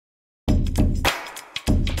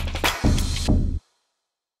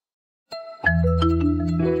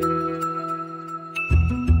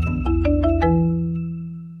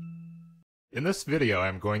this video,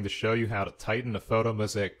 I'm going to show you how to tighten a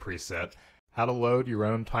Photomosaic preset, how to load your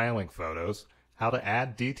own tiling photos, how to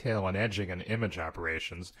add detail and edging in image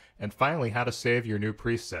operations, and finally how to save your new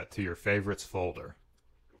preset to your favorites folder.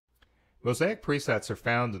 Mosaic presets are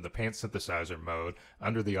found in the Paint Synthesizer mode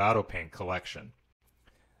under the Auto Paint collection.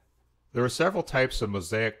 There are several types of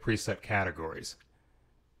mosaic preset categories.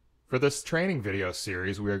 For this training video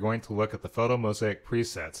series, we are going to look at the Photomosaic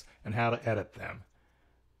presets and how to edit them.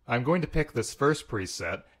 I'm going to pick this first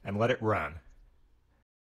preset and let it run.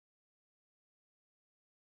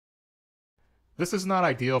 This is not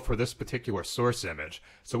ideal for this particular source image,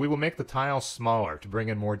 so we will make the tiles smaller to bring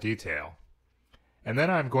in more detail. And then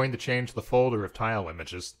I'm going to change the folder of tile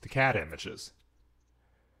images to CAD images.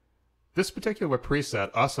 This particular preset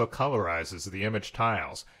also colorizes the image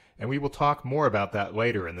tiles, and we will talk more about that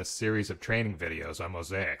later in this series of training videos on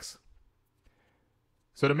mosaics.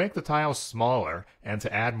 So to make the tiles smaller and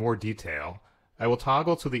to add more detail, I will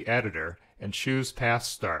toggle to the editor and choose Path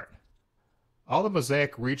Start. All the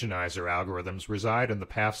mosaic regionizer algorithms reside in the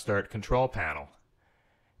Path Start control panel.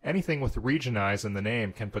 Anything with regionize in the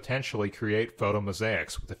name can potentially create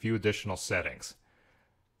photomosaics with a few additional settings.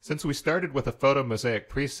 Since we started with a photomosaic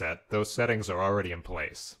preset, those settings are already in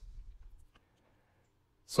place.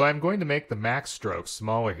 So I'm going to make the max stroke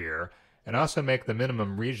smaller here, and also make the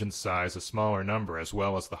minimum region size a smaller number as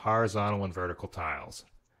well as the horizontal and vertical tiles.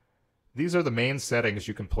 These are the main settings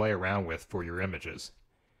you can play around with for your images.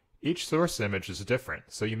 Each source image is different,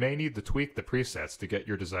 so you may need to tweak the presets to get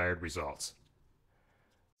your desired results.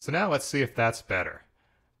 So now let's see if that's better.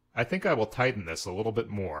 I think I will tighten this a little bit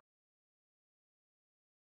more.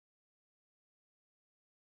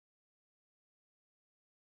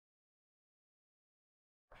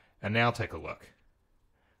 And now take a look.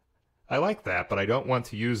 I like that, but I don't want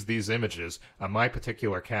to use these images on my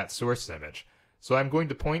particular CAD source image, so I'm going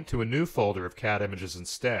to point to a new folder of CAD images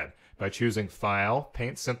instead by choosing File,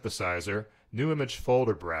 Paint Synthesizer, New Image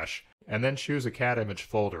Folder Brush, and then choose a CAD image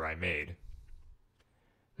folder I made.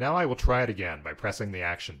 Now I will try it again by pressing the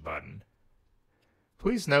Action button.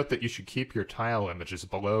 Please note that you should keep your tile images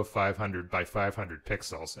below 500 by 500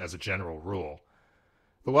 pixels as a general rule.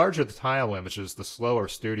 The larger the tile images, the slower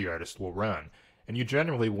Studio Artist will run, and you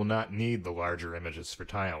generally will not need the larger images for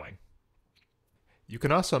tiling. You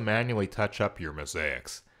can also manually touch up your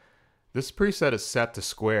mosaics. This preset is set to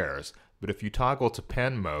squares, but if you toggle to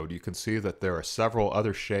pen mode, you can see that there are several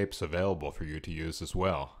other shapes available for you to use as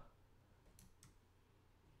well.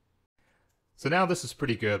 So now this is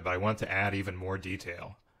pretty good, but I want to add even more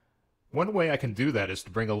detail. One way I can do that is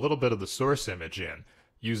to bring a little bit of the source image in,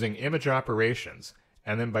 using image operations,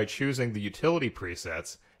 and then by choosing the utility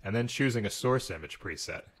presets, and then choosing a source image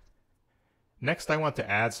preset. Next I want to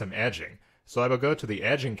add some edging, so I will go to the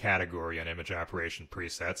edging category in image operation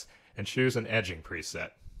presets and choose an edging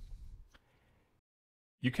preset.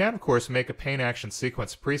 You can of course make a paint action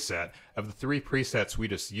sequence preset of the three presets we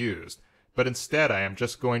just used, but instead I am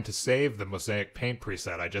just going to save the mosaic paint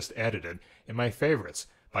preset I just edited in my favorites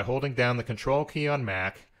by holding down the Control key on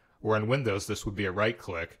Mac, or on Windows this would be a right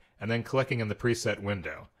click, and then clicking in the preset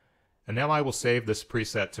window. And now I will save this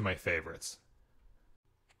preset to my favorites.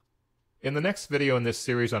 In the next video in this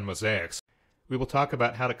series on mosaics, we will talk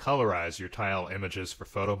about how to colorize your tile images for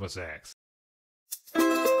photomosaics.